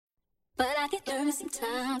But I get nervous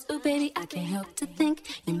sometimes, oh baby, I can't help to think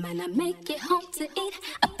you might not make it home to eat.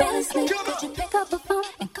 I barely sleep, could you pick up the phone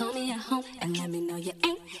and call me at home and let me know you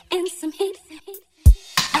ain't in some heat?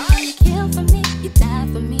 I know you kill for me, you die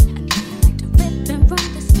for me. I know you like to rip and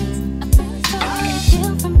run the streets. I know you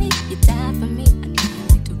kill for me, you die for me. I know you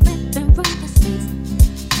like to rip and run the streets.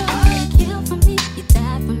 I know you kill for me, you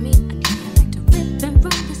die for me. I know you like to rip and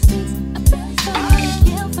run the streets. I know you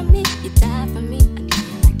kill for me, you die for me.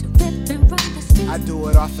 I do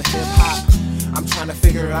it off of hip-hop. I'm trying to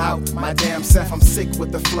figure it out my damn self. I'm sick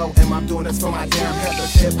with the flow, and I'm doing this for my damn health.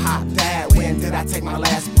 Of hip-hop, dad, when did I take my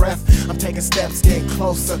last breath? I'm taking steps, getting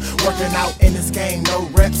closer, working out in this game. No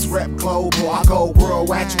reps, rep global. I go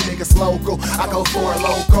worldwide, you niggas local. I go for a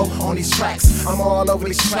loco on these tracks. I'm all over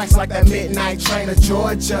these tracks like that midnight train to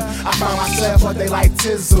Georgia. I found myself what they like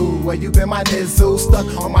Tizzle. Where you been, my nizzle? Stuck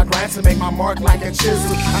on my grind to make my mark like a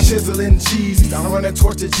chisel. I chisel in G's, I'm running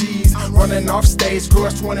towards the G's. Running off stage,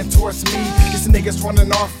 girls running towards me. These niggas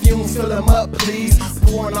running off fumes, fill them up, please.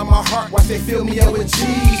 Pouring on my heart, watch they fill me up with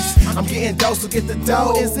G's. I'm getting dough, so get the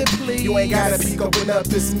dough. Is it please? You ain't gotta peek, open up,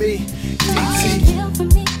 it's me. DT.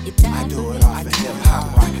 I do it off of hip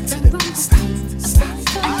hop, rockin' to the beat. Stop, stop.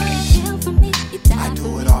 I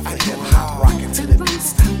do it off of hip hop, rockin' to the beat.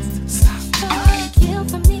 Stop, stop.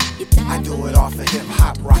 I do it off of hip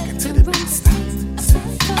hop, rockin' to the beat. Stop, stop.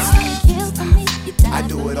 I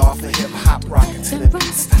do it off of hip hop, rockin' to the beat.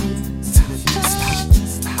 Stop,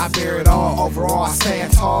 stop. I bear it all, overall I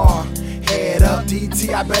stand tall. Head up,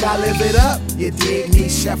 DT, I bet I live it up. You dig me,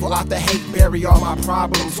 shovel out the hate, bury all my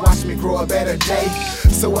problems. Watch me grow a better day.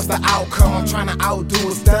 So what's the outcome? I'm trying to outdo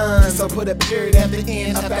what's done. So put a period at the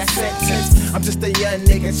end of that sentence. I'm just a young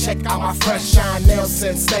nigga, check out my fresh shine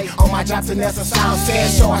Nelson. Stay on my job to Nelson Sound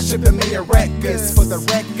Stand Show. I ship a million records for the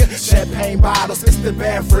record. Champagne bottles, it's the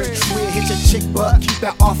beverage. We hit your chick butt, keep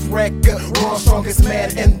that off record. World's strongest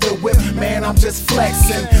man in the whip, man, I'm just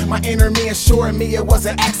flexing. My inner me assuring me it was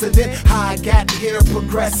an accident. How I got here,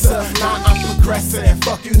 progressive. Now I'm progressing.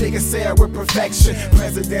 Fuck you niggas say we're perfection.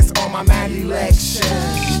 Presidents on my mind election.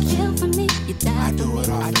 I do it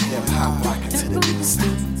off of hip hop, rockin' to the beat.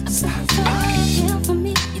 Stop, stop.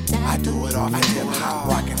 I do it off of hip hop,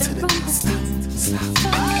 rockin' to the beat. Stop, stop.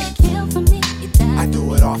 I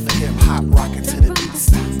do it off of hip hop, rockin' to the beat.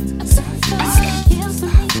 Stop, stop.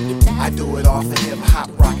 I do it off of hip hop,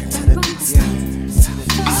 rockin' to the beat.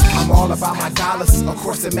 I'm all about my dollars, of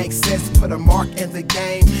course it makes sense. Put a mark in the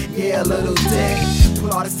game, yeah, a little dent.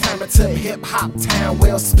 Put all this time into hip-hop, time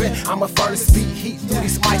well spent. I'm a furnace, beat heat through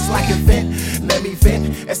these mics like a vent. Let me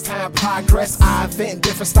vent, as time progress, I invent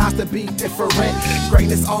different styles to be different.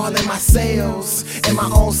 Greatness all in my cells, in my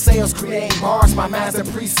own sales, creating bars, my mind's a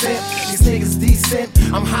precinct. These niggas decent,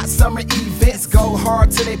 I'm hot summer events. Go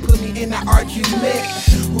hard till they put me in that argument.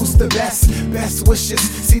 Who's the best? Best wishes,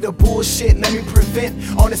 see the bullshit, let me prevent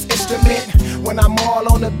on this instrument. When I'm all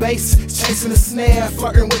on the bass, chasing the snare,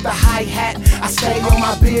 flirting with the hi-hat. I stay on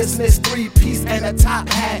my business, 3-piece and a top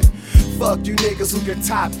hat. Fuck you niggas who can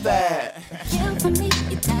top that.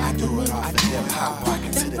 I do it off of hip hop,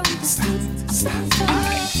 rockin' to the beat. Stop, stop.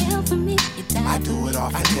 I do it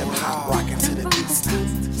off of hip hop, rockin' to the beat. Stop,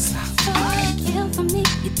 stop.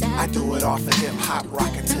 I do it off of hip hop,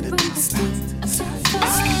 rockin' to the beat. Stop, stop.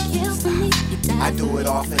 I do it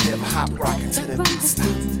off of hip hop, rockin' to the beat. Stop,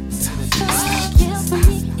 stop.